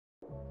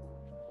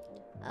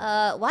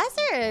Why is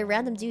there a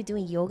random dude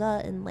doing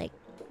yoga in, like,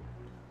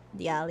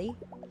 the alley?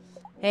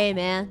 Hey,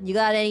 man, you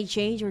got any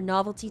change or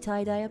novelty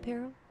tie-dye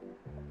apparel?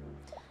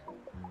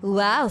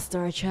 Wow,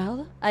 Star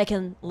Child. I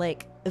can,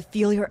 like,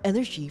 feel your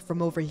energy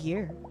from over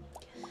here.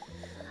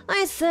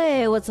 I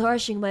say, what's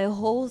harshing my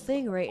whole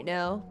thing right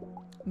now?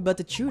 But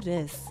the truth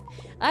is,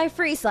 I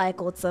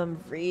free-cycled some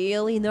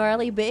really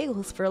gnarly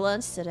bagels for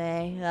lunch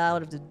today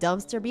out of the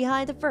dumpster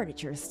behind the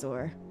furniture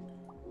store.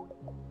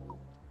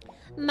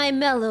 My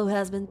mellow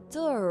has been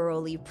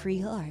thoroughly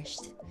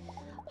pre-harshed.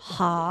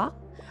 Huh?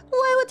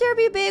 Why would there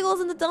be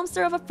bagels in the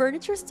dumpster of a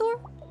furniture store?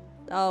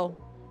 Oh,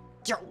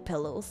 dirt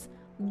pillows.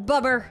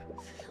 Bummer.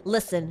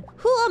 Listen,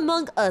 who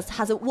among us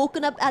hasn't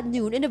woken up at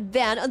noon in a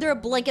van under a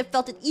blanket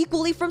felt it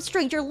equally from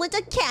stranger lint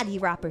and candy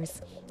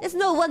wrappers? It's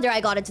no wonder I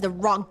got into the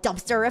wrong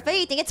dumpster. If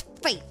anything, it's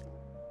faith.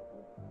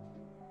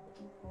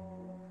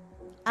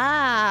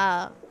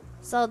 Ah,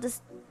 so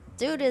this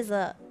dude is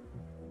a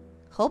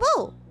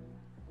hobo.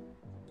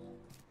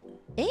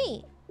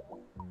 Hey.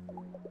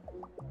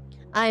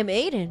 I'm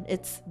Aiden.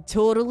 It's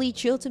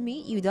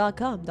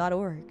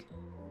totallychilltomeetyou.com.org.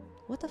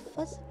 What the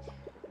fuck?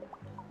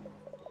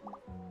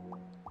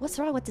 What's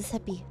wrong with this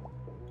hippie?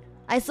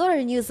 I sort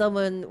of knew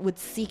someone would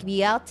seek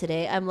me out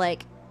today. I'm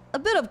like a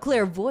bit of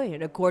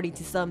clairvoyant according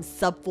to some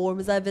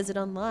subforums I visit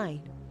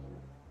online.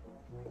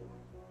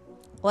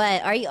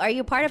 What? Are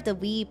you part of the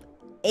weeb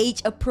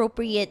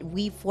age-appropriate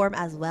weeb form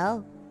as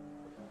well?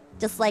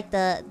 Just like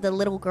the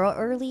little girl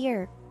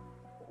earlier.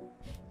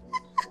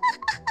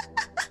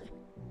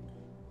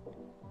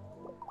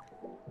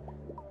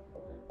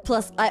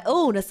 Plus, I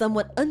own a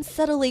somewhat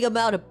unsettling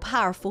amount of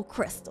powerful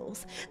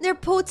crystals. Their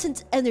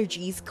potent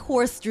energies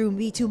course through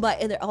me to my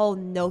inner— oh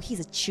no, he's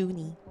a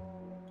chuny.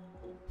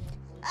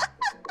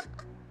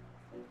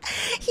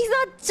 He's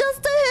not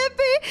just a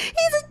hippie,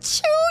 he's a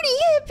chuny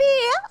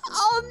hippie!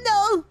 Oh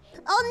no!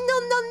 Oh no,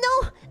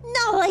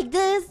 not like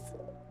this!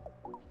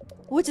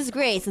 Which is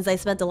great since I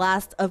spent the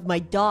last of my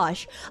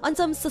dosh on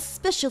some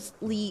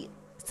suspiciously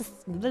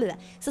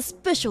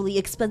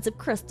expensive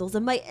crystals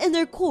and my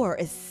inner core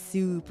is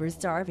super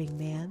starving,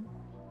 man.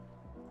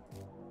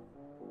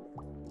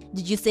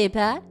 Did you say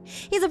Pat?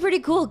 He's a pretty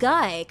cool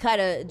guy.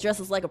 Kinda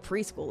dresses like a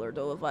preschooler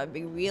though, if I'm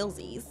being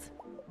realsies.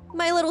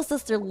 My little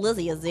sister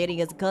Lizzie is dating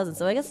his cousin,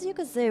 so I guess you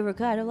could say we're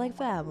kind of like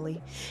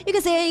family. You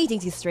can say anything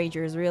to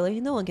strangers, really.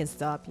 No one can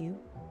stop you.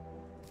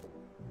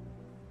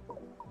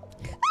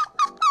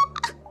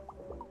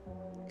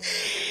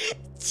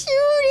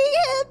 Judy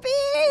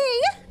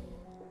hippie!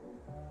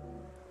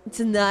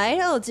 Tonight?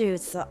 Oh,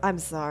 dude, I'm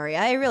sorry.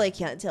 I really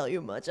can't tell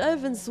you much.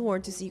 I've been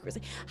sworn to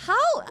secrecy. How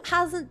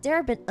hasn't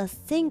there been a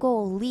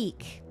single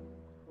leak?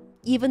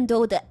 Even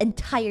though the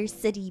entire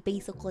city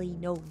basically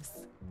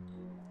knows.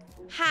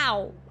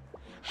 How?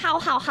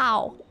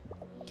 How?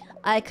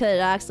 I could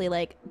actually,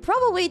 like,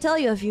 probably tell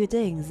you a few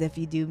things if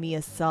you do me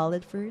a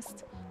solid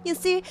first. You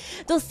see,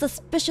 those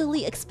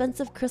suspiciously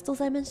expensive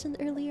crystals I mentioned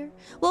earlier?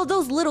 Well,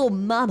 those little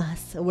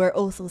mamas were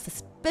also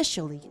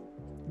suspiciously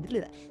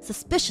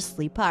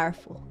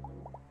powerful.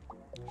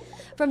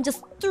 From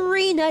just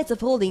 3 nights of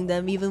holding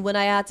them, even when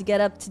I had to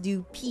get up to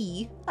do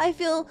pee, I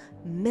feel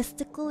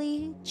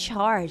mystically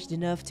charged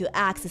enough to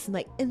access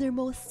my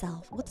innermost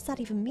self. What does that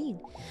even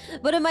mean?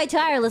 But in my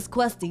tireless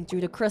questing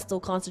through the crystal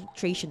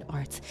concentration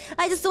arts,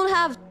 I just don't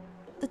have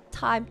the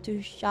time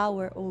to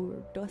shower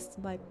or dust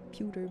my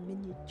pewter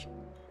miniature.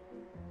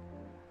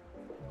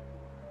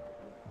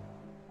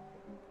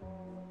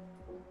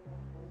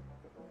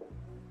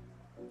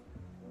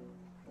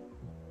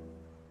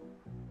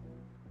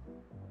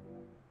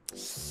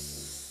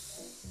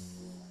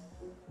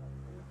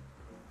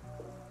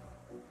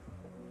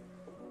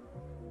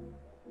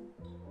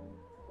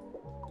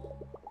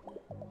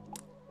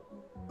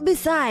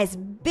 Besides,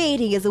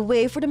 baiting is a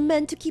way for the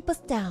men to keep us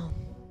down.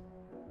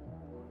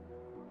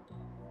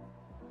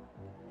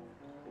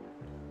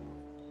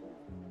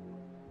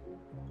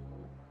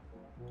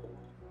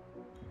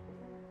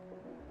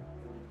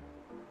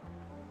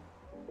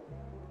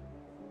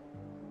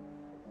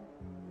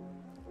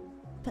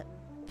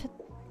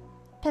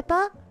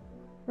 Pippa?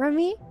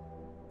 Remi?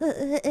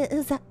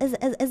 Is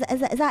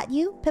that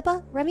you,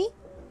 Pippa? Remi?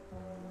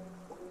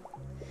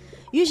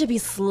 You should be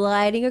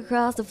sliding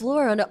across the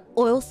floor on the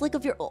oil slick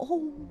of your—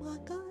 oh my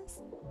god.